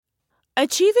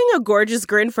Achieving a gorgeous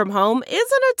grin from home isn't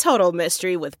a total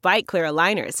mystery with Byte Clear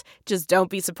aligners. Just don't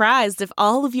be surprised if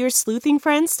all of your sleuthing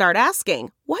friends start asking,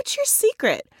 "What's your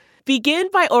secret?" Begin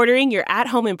by ordering your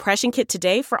at-home impression kit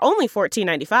today for only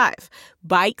 $14.95.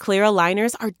 Byte Clear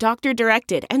aligners are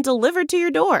doctor-directed and delivered to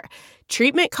your door.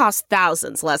 Treatment costs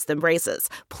thousands less than braces.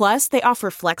 Plus, they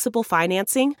offer flexible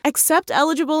financing, accept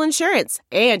eligible insurance,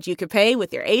 and you can pay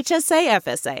with your HSA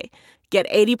FSA. Get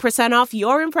 80% off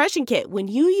your impression kit when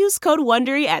you use code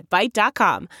WONDERY at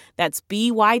Byte.com. That's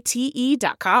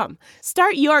BYTE.com.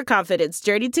 Start your confidence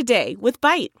journey today with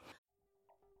Byte.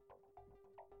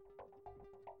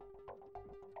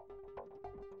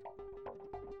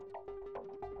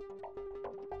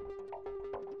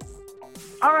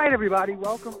 All right, everybody,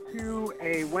 welcome to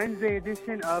a Wednesday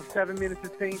edition of 7 Minutes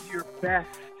of Saints, your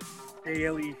best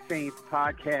daily Saints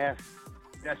podcast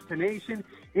destination.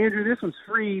 Andrew, this one's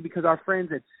free because our friends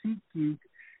at SeatGeek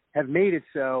have made it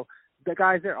so. The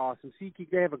guys, they're awesome. SeatGeek,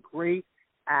 they have a great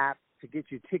app to get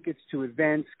you tickets to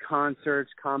events, concerts,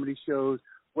 comedy shows,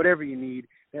 whatever you need.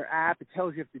 Their app, it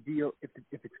tells you if the deal, if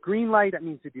it's green light, that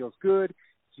means the deal's good. If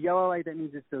it's yellow light, that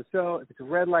means it's so-so. If it's a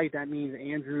red light, that means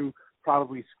Andrew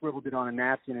probably scribbled it on a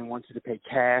napkin and wants you to pay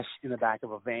cash in the back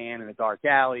of a van in a dark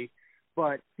alley.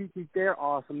 But SeatGeek, they're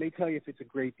awesome. They tell you if it's a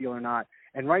great deal or not.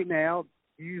 And right now,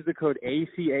 you use the code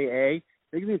ACAA,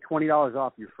 they give you $20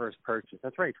 off your first purchase.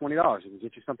 That's right, $20. It can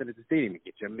get you something at the stadium. It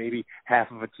can get you maybe half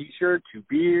of a T-shirt, 2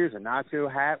 beers, a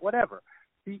nacho hat, whatever.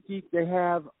 SeatGeek, they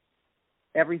have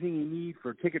everything you need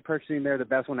for ticket purchasing. They're the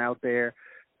best one out there.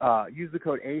 Use the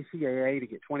code ACAA to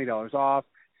get $20 off.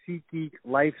 SeatGeek,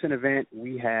 life's an event.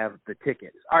 We have the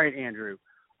tickets. All right, Andrew.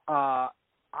 I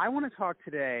want to talk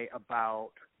today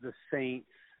about the Saints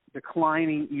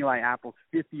declining Eli Apple's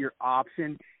fifth-year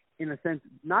option. In a sense,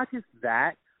 not just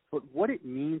that, but what it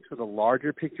means for the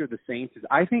larger picture of the Saints is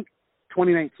I think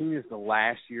 2019 is the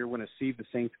last year we're going to see the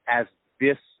Saints as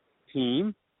this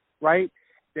team, right?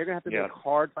 They're going to have to make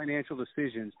hard financial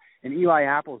decisions, and Eli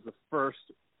Apple is the first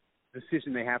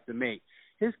decision they have to make.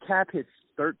 His cap hits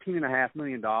 $13.5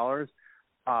 million,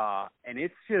 and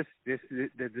it's just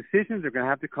the decisions are going to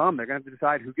have to come. They're going to have to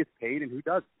decide who gets paid and who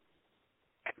doesn't.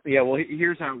 Yeah, well,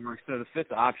 here's how it works. So the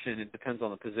fifth option, it depends on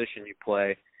the position you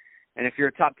play. And if you're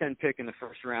a top 10 pick in the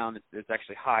first round, it's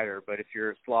actually higher. But if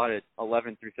you're slotted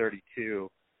 11 through 32,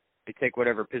 they take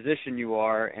whatever position you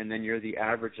are, and then you're the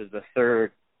average of the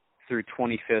third through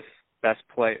 25th best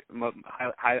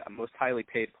most highly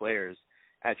paid players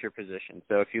at your position.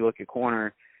 So if you look at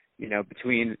corner,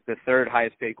 between the third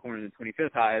highest paid corner and the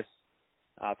 25th highest,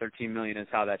 $13 million is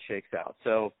how that shakes out.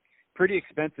 So pretty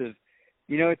expensive.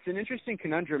 It's an interesting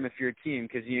conundrum if you're a team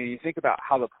because, you think about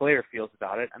how the player feels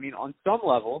about it. I mean, on some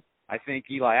level, I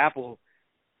think Eli Apple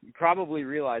probably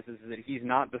realizes that he's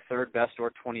not the third best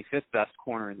or 25th best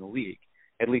corner in the league,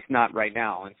 at least not right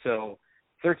now. And so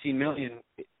 $13 million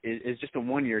is just a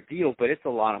one-year deal, but it's a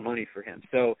lot of money for him.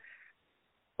 So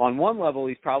on one level,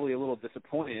 he's probably a little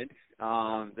disappointed.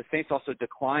 The Saints also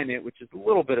decline it, which is a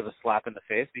little bit of a slap in the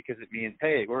face because it means,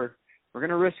 hey, we're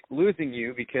going to risk losing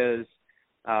you because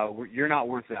you're not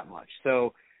worth that much.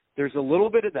 So there's a little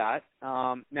bit of that.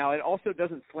 Now, it also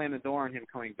doesn't slam the door on him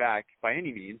coming back by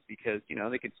any means because, he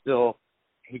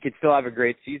could still have a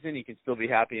great season. He can still be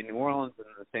happy in New Orleans, and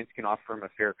the Saints can offer him a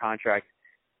fair contract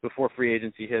before free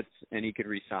agency hits, and he could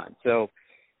re-sign. So,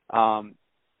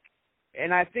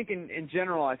 and I think in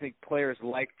general, I think players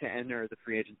like to enter the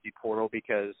free agency portal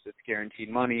because it's guaranteed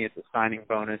money, it's a signing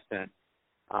bonus, and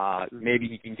maybe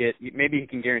he can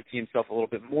guarantee himself a little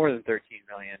bit more than $13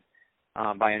 million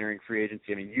by entering free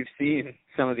agency. I mean, you've seen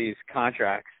some of these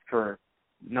contracts for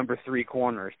number 3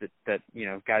 corners that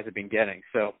guys have been getting.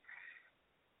 So,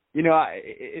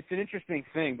 it's an interesting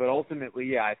thing, but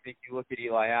ultimately, I think you look at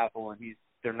Eli Apple and he's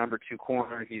their number 2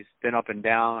 corner. He's been up and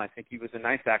down. I think he was a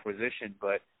nice acquisition,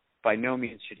 but by no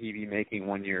means should he be making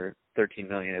 1 year $13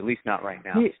 million, at least not right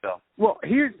now. Well,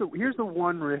 here's the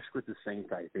one risk with the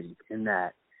Saints, I think, in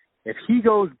that if he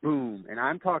goes boom, and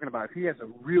I'm talking about if he has a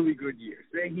really good year,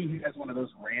 say he has one of those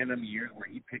random years where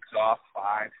he picks off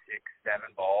 5, 6, 7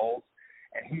 balls,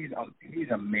 and he's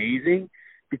amazing,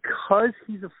 because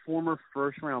he's a former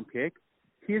first-round pick,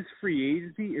 his free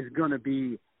agency is going to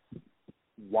be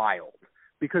wild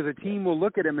because a team will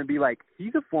look at him and be like,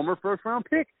 he's a former first-round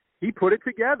pick. He put it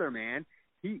together, man.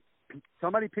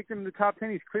 Somebody picked him in the top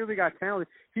 10. He's clearly got talent.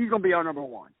 He's going to be our number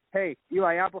 1. Hey,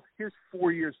 Eli Apple, here's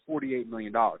 4 years, $48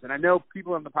 million. And I know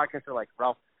people on the podcast are like,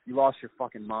 Ralph, you lost your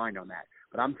fucking mind on that.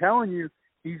 But I'm telling you,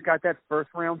 he's got that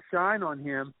first-round shine on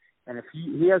him. And if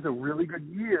he has a really good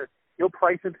year, he'll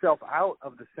price himself out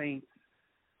of the Saints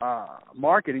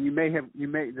market, and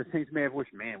the Saints may have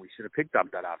wished, man, we should have picked up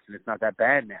that option. It's not that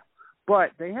bad now.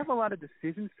 But they have a lot of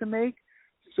decisions to make,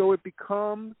 so it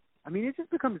just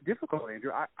becomes difficult,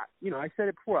 Andrew. I said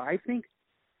it before. I think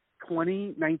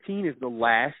 2019 is the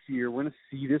last year we're going to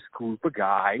see this group of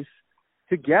guys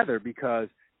together because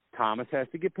Thomas has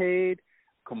to get paid,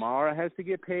 Kamara has to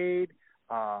get paid,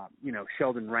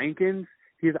 Sheldon Rankins.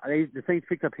 The Saints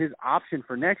picked up his option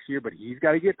for next year, but he's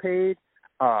got to get paid.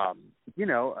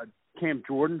 Cam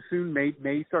Jordan soon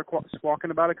may start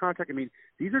squawking about a contract. I mean,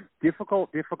 these are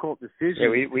difficult decisions.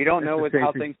 Yeah, we don't know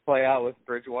how things play out with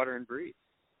Bridgewater and Brees.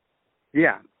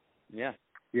 Yeah. Yeah.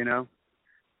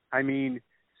 I mean,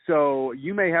 so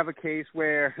you may have a case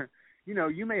where,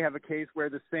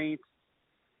 the Saints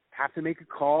have to make a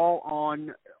call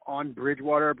on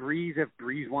Bridgewater or Brees if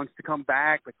Brees wants to come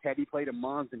back, but Teddy played a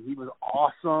month and he was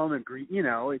awesome, and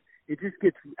it just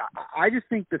gets. I just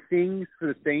think the things for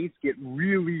the Saints get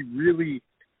really, really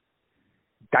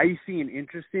dicey and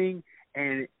interesting,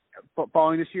 and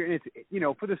following this year, and it's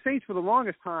for the Saints for the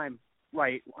longest time,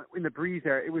 right in the Brees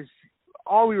era, it was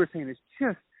all we were saying is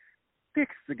just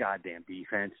fix the goddamn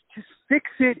defense, just fix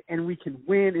it, and we can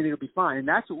win, and it'll be fine, and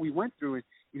that's what we went through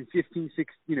in 15,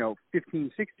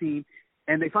 16,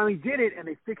 and they finally did it, and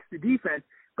they fixed the defense.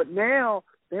 But now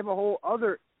they have a whole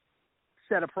other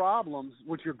set of problems,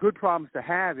 which are good problems to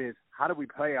have. Is how do we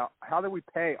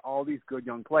pay all these good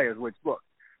young players? Which, look,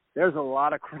 there's a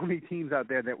lot of crummy teams out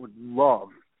there that would love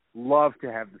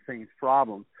to have the Saints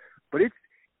problems, but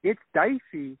it's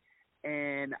dicey.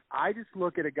 And I just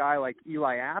look at a guy like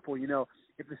Eli Apple.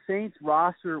 If the Saints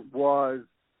roster was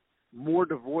more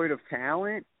devoid of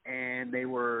talent and they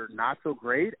were not so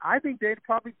great, I think they'd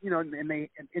probably, and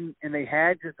they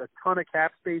had just a ton of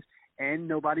cap space and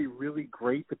nobody really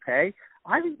great to pay.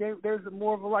 I think there's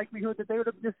more of a likelihood that they would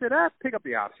have just said, pick up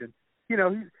the option. He's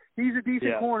a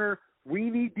decent corner.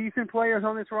 We need decent players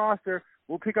on this roster.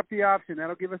 We'll pick up the option.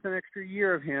 That'll give us an extra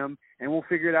year of him, and we'll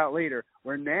figure it out later.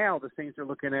 Where now the Saints are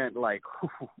looking at like,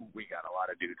 we got a lot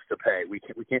of dudes to pay. We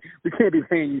can't be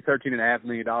paying you $13.5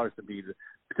 million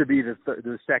to be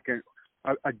the second,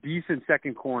 a decent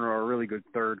second corner or a really good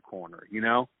third corner.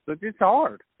 So it's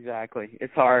hard. Exactly,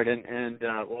 it's hard, and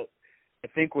I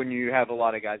think when you have a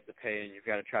lot of guys to pay and you've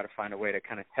got to try to find a way to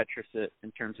kind of Tetris it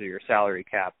in terms of your salary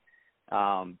cap.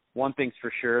 One thing's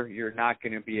for sure, you're not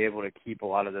going to be able to keep a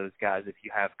lot of those guys if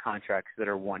you have contracts that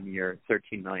are 1 year,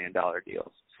 $13 million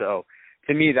deals. So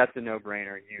to me, that's a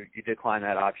no-brainer. You decline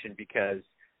that option because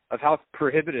of how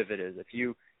prohibitive it is.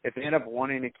 If they end up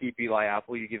wanting to keep Eli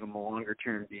Apple, you give him a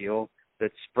longer-term deal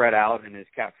that's spread out and is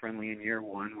cap-friendly in year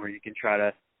one, where you can try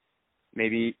to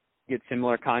maybe get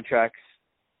similar contracts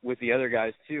with the other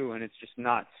guys too, and it's just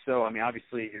not so. I mean,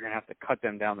 obviously, you're going to have to cut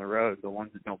them down the road, the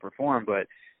ones that don't perform, but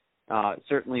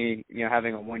certainly,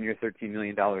 having a 1 year, $13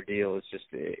 million deal is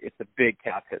it's a big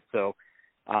cap hit. So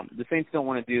the Saints don't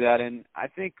want to do that. And I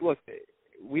think, look,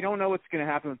 we don't know what's going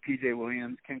to happen with P.J.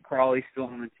 Williams. Ken Crawley's still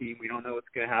on the team. We don't know what's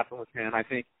going to happen with him. I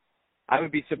think I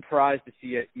would be surprised to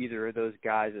see either of those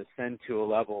guys ascend to a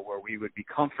level where we would be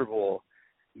comfortable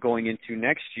going into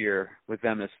next year with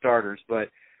them as starters. But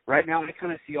right now, I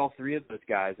kind of see all three of those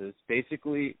guys as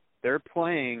basically they're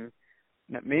playing –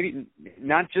 maybe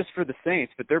not just for the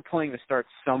Saints, but they're playing to start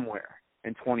somewhere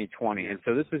in 2020. And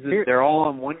so they're all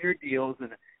on 1 year deals,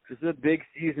 and this is a big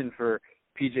season for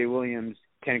P.J. Williams,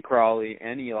 Ken Crawley,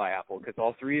 and Eli Apple, because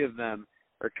all three of them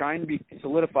are trying to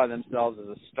solidify themselves as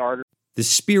a starter. The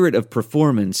spirit of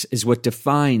performance is what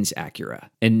defines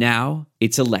Acura, and now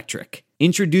it's electric.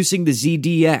 Introducing the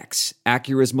ZDX,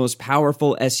 Acura's most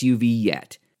powerful SUV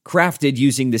yet. Crafted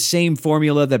using the same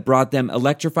formula that brought them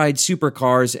electrified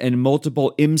supercars and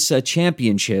multiple IMSA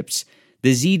championships,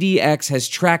 the ZDX has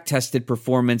track-tested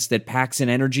performance that packs an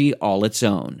energy all its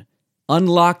own.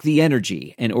 Unlock the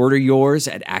energy and order yours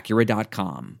at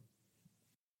Acura.com.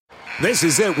 This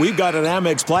is it. We've got an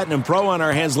Amex Platinum Pro on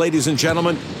our hands, ladies and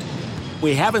gentlemen.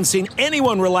 We haven't seen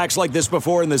anyone relax like this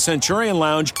before in the Centurion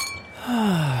Lounge.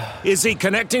 Is he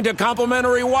connecting to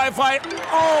complimentary Wi-Fi?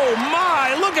 Oh,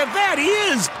 my! Look at that! He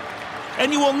is!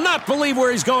 And you will not believe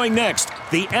where he's going next.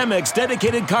 The Amex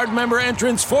dedicated card member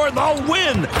entrance for the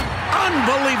win!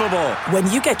 Unbelievable!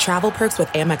 When you get travel perks with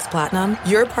Amex Platinum,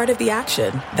 you're part of the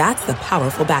action. That's the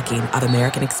powerful backing of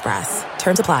American Express.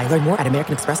 Terms apply. Learn more at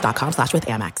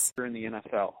americanexpress.com/withAmex. In the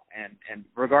NFL, and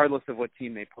regardless of what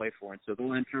team they play for. And so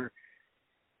they'll enter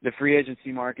the free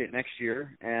agency market next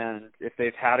year, and if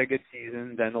they've had a good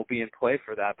season, then they'll be in play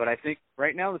for that. But I think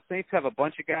right now the Saints have a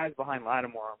bunch of guys behind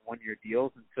Lattimore on 1 year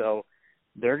deals, and so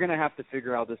they're going to have to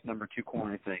figure out this number two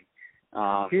corner thing.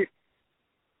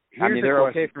 I mean, they're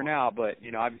okay for now, but,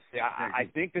 obviously I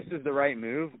think this is the right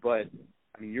move, but,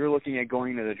 I mean, you're looking at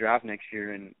going into the draft next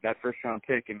year, and that first-round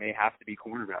pick, it may have to be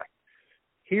cornerback.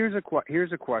 Here's a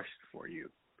question for you,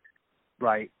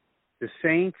 right? The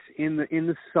Saints in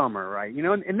the summer, right?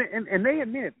 And they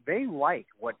admit it, they like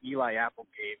what Eli Apple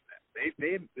gave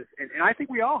them. And I think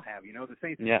we all have. The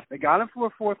Saints. Yeah. They got him for a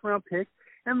fourth-round pick,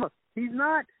 and look, he's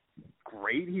not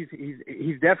great.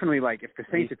 He's definitely like, if the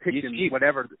Saints had picked him, cheap.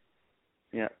 whatever.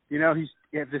 Yeah.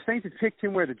 If the Saints had picked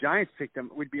him where the Giants picked him,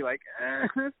 we'd be like,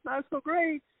 it's not so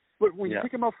great. But when you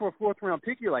pick him up for a fourth-round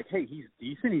pick, you're like, hey, he's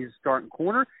decent. He's a starting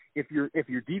corner. If your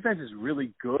defense is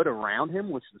really good around him,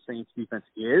 which the Saints defense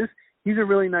is, he's a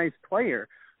really nice player.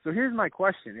 So here's my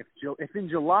question: If in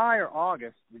July or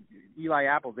August, Eli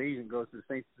Apple's agent goes to the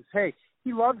Saints and says, hey,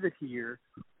 he loves it here.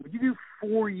 Would you do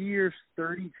 4 years,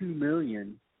 $32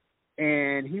 million,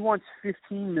 and he wants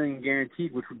 $15 million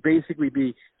guaranteed, which would basically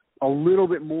be a little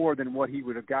bit more than what he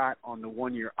would have got on the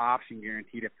 1-year option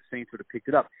guaranteed if the Saints would have picked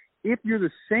it up. If you're the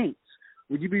Saints,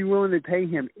 would you be willing to pay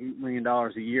him $8 million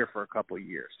a year for a couple of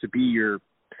years to be your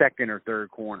second or third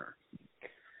corner?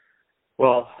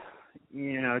 Well,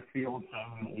 it's the old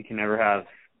saying, you can never have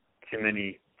too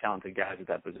many talented guys at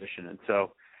that position. And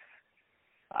so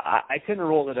I tend to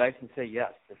roll the dice and say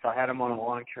yes. If I had him on a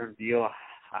long-term deal,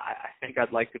 I think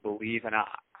I'd like to believe. And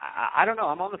I don't know.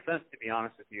 I'm on the fence, to be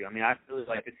honest with you. I mean, I'd really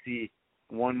like to see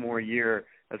one more year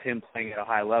of him playing at a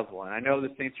high level. And I know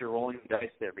the Saints are rolling the dice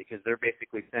there because they're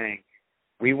basically saying,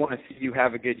 we want to see you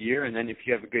have a good year, and then if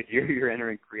you have a good year, you're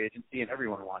entering free agency, and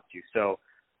everyone wants you. So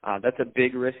that's a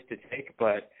big risk to take,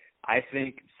 but I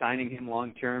think signing him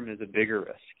long-term is a bigger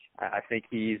risk. I think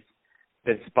he's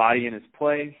been spotty in his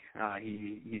play.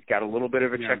 He's got a little bit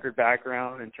of a checkered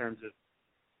background in terms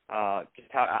of just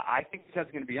how I think his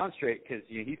head's going to be on straight because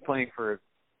he's playing for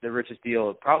the richest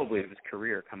deal probably of his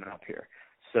career coming up here.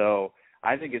 So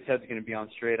I think his head's going to be on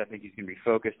straight. I think he's going to be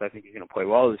focused. I think he's going to play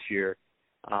well this year.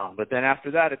 But then after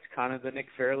that, it's kind of the Nick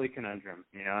Fairley conundrum,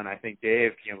 and I think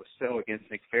Dave, was so against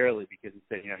Nick Fairley because he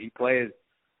said, he plays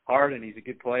hard and he's a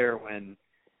good player when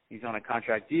he's on a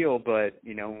contract deal, but,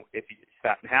 if he's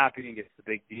fat and happy and gets the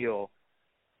big deal,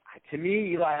 to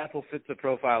me, Eli Apple fits the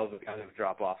profile of a guy that would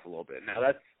drop off a little bit. Now,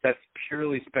 that's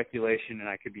purely speculation, and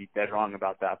I could be dead wrong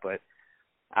about that, but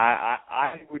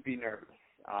I would be nervous.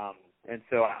 And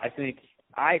so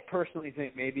I personally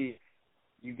think maybe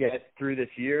you get through this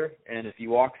year, and if he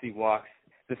walks, he walks.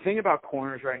 The thing about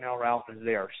corners right now, Ralph, is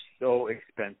they are so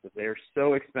expensive. They are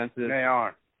so expensive. They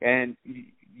are. And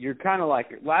you're kind of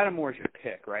like, Lattimore's your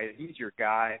pick, right? He's your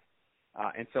guy.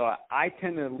 And so I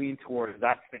tend to lean towards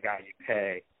that's the guy you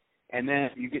pay. And then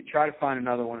you try to find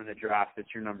another one in the draft that's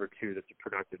your number 2 that's a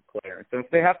productive player. And so if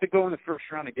they have to go in the first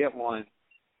round to get one,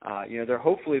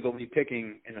 hopefully they'll be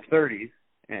picking in the 30s,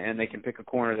 and they can pick a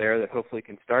corner there that hopefully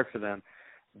can start for them.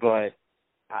 But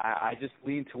I just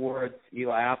lean towards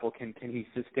Eli Apple. Can he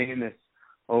sustain this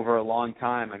over a long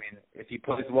time? I mean, if he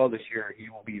plays well this year, he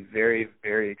will be very,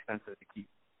 very expensive to keep.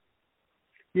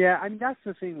 Yeah, I mean, that's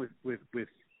the thing with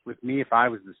me if I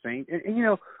was the Saints.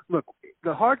 And look,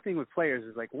 the hard thing with players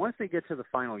is, like, once they get to the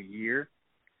final year,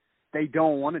 they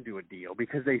don't want to do a deal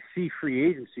because they see free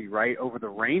agency right over the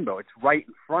rainbow. It's right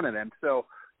in front of them. So,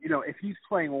 if he's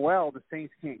playing well, the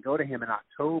Saints can't go to him in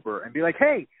October and be like,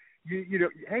 hey,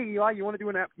 hey Eli, you want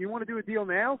to do a deal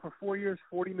now for 4 years,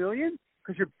 $40 million?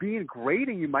 Because you're being great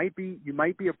and you might be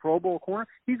a Pro Bowl corner.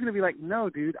 He's going to be like, no,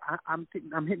 dude, I'm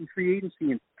hitting free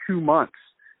agency in 2 months.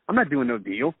 I'm not doing no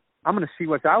deal. I'm going to see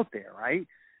what's out there, right?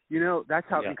 That's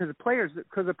how because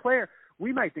the player,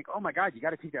 we might think, oh my God, you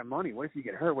got to take that money. What if you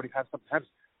get hurt? What if you have something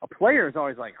happens? A player is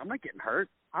always like, I'm not getting hurt.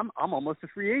 I'm almost a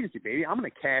free agency, baby. I'm going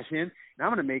to cash in and I'm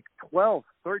going to make $12,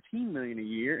 $13 million a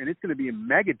year, and it's going to be a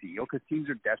mega deal because teams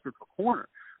are desperate for corner.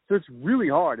 So it's really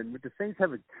hard. And with the Saints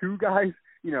having 2 guys,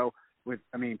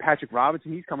 Patrick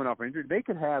Robinson, he's coming off injury. They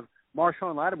could have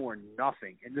Marshawn Lattimore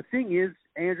nothing. And the thing is,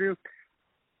 Andrew,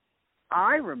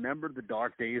 I remember the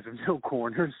dark days of no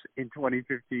corners in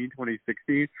 2015,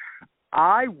 2016.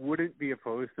 I wouldn't be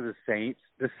opposed to the Saints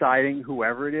deciding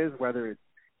whoever it is, whether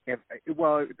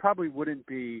it probably wouldn't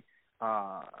be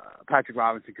Patrick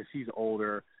Robinson because he's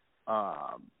older.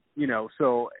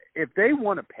 So if they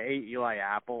want to pay Eli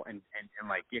Apple and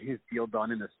like get his deal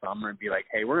done in the summer and be like,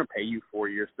 hey, we're going to pay you 4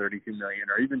 years, $32 million,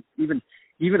 or even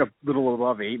a little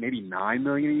above $8, maybe $9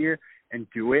 million a year, and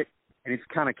do it, and it's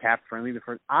kind of cap friendly.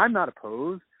 I'm not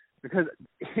opposed because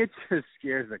it just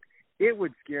it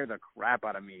would scare the crap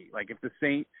out of me. Like if the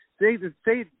Saints say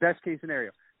best case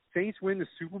scenario, Saints win the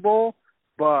Super Bowl,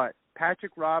 but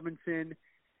Patrick Robinson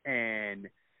and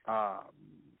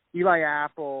Eli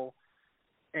Apple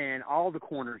and all the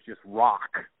corners just rock,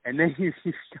 and then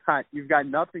you've got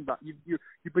nothing but you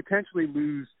potentially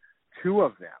lose 2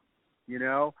 of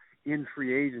them, in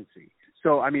free agency.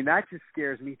 So I mean that just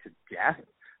scares me to death.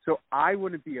 So I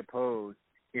wouldn't be opposed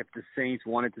if the Saints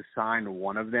wanted to sign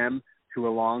one of them to a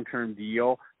long-term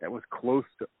deal that was close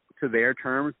to their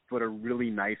terms, but a really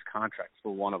nice contract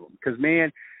for one of them. Because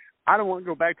man, I don't want to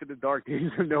go back to the dark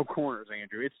days of no corners,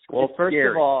 Andrew. It's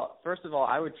scary. First of all,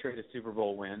 I would trade a Super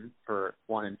Bowl win for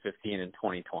 1-15 in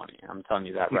 2020. I'm telling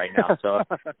you that right now. So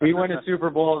if we win a Super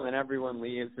Bowl and then everyone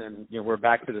leaves, and we're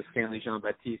back to the Stanley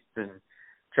Jean-Baptiste and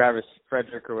Travis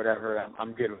Frederick or whatever,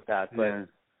 I'm good with that. But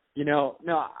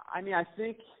no, I mean I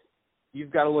think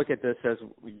you've got to look at this as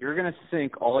you're going to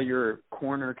sink all your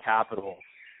corner capital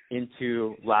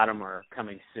into Latimer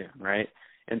coming soon, right?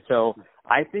 And so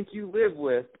I think you live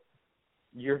with.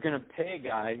 You're going to pay a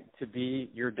guy to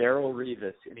be your Darrelle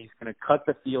Revis, and he's going to cut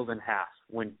the field in half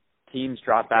when teams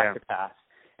drop back to pass.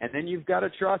 And then you've got to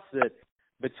trust that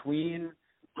between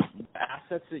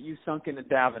assets that you sunk into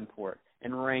Davenport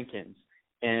and Rankins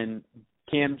and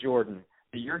Cam Jordan,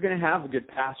 that you're going to have a good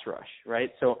pass rush,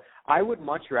 right? So I would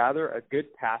much rather a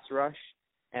good pass rush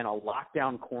and a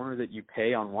lockdown corner that you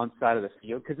pay on one side of the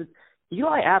field, because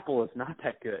Eli Apple is not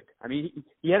that good. I mean,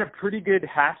 he had a pretty good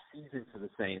half season for the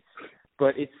Saints.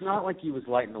 But it's not like he was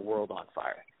lighting the world on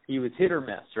fire. He was hit or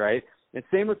miss, right? And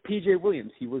same with P.J.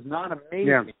 Williams. He was not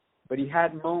amazing, but he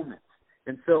had moments.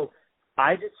 And so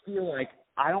I just feel like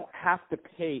I don't have to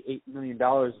pay $8 million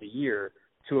a year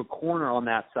to a corner on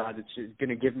that side that's going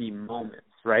to give me moments,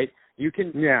 right? You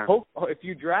can hope, if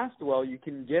you draft well, you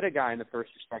can get a guy in the first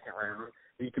or second round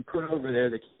that you can put over there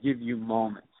that can give you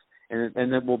moments,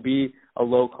 and that will be a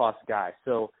low-cost guy.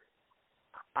 So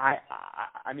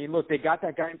I mean, look, they got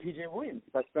that guy in P.J. Williams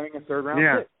by spending a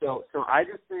third-round pick. So I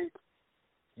just think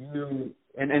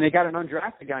and they got an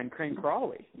undrafted guy in Crane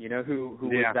Crawley, who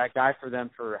was that guy for them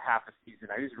for half a season.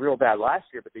 He was real bad last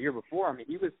year, but the year before, I mean,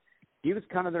 he was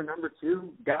kind of their number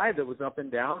 2 guy that was up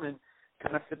and down and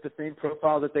kind of fit the same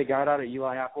profile that they got out of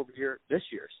Eli Apple this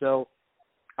year. So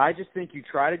I just think you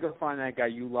try to go find that guy,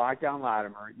 you lock down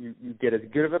Latimer, you get as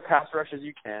good of a pass rush as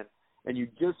you can, and you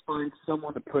just find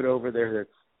someone to put over there that's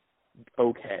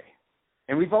okay.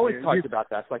 And we've always talked about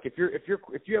that. It's like if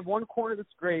you have one corner that's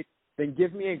great, then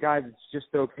give me a guy that's just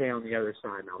okay on the other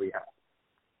side, and I'll be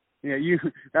happy.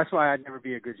 That's why I'd never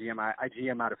be a good GM. I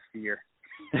GM out of fear.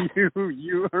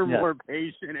 You are more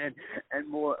patient and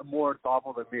more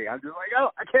thoughtful than me. I'm just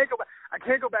like, I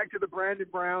can't go back to the Brandon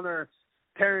Brown or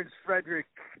Terrence Frederick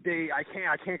day. I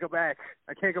can't go back.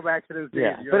 I can't go back to those days.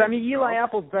 Yeah, but I mean, Eli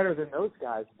Apple's better than those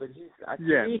guys, but he's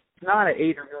not an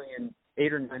 $8 or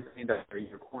 $9 million a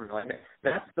year corner. Like,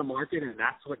 that's the market, and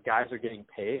that's what guys are getting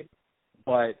paid.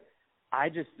 But I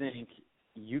just think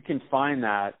you can find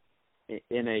that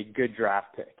in a good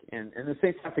draft pick, and the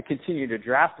Saints have to continue to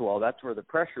draft well. That's where the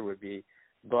pressure would be.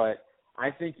 But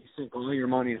I think you sink all your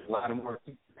money to Lattimore,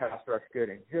 keep the pass rush good,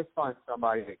 and just find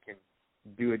somebody that can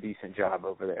do a decent job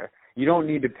over there. You don't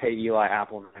need to pay Eli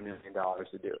Apple $9 million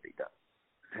to do what he does.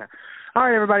 Yeah. All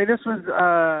right, everybody. This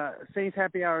was Saints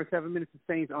Happy Hour, 7 Minutes of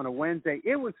Saints on a Wednesday.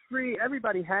 It was free.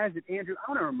 Everybody has it. Andrew,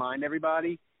 I want to remind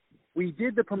everybody, we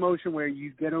did the promotion where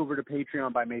you get over to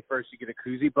Patreon by May 1st, you get a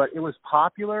koozie, but it was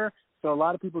popular, so a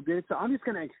lot of people did it. So I'm just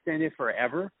going to extend it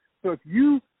forever. So if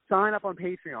you sign up on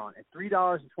Patreon at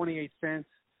 $3.28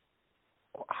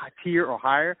 tier or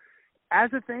higher, as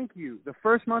a thank you, the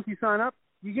first month you sign up,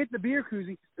 you get the beer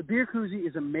koozie. The beer koozie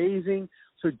is amazing,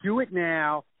 so do it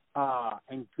now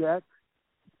and get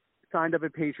signed up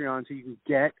at Patreon so you can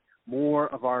get more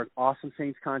of our awesome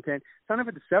Saints content. Sign up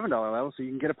at the $7 level so you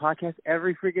can get a podcast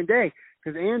every freaking day.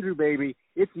 Because, Andrew, baby,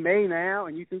 it's May now,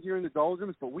 and you think you're in the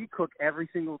doldrums, but we cook every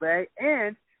single day.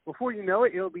 And before you know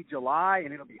it, it'll be July,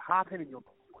 and it'll be hopping, and you'll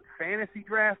fantasy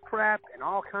draft crap and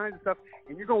all kinds of stuff,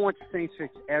 and you're going to want your Saints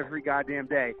fix every goddamn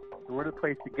day. So we're the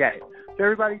place to get it. So,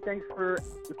 everybody, thanks for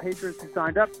the patrons who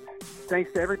signed up.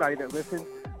 Thanks to everybody that listened,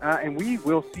 and we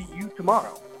will see you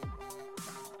tomorrow.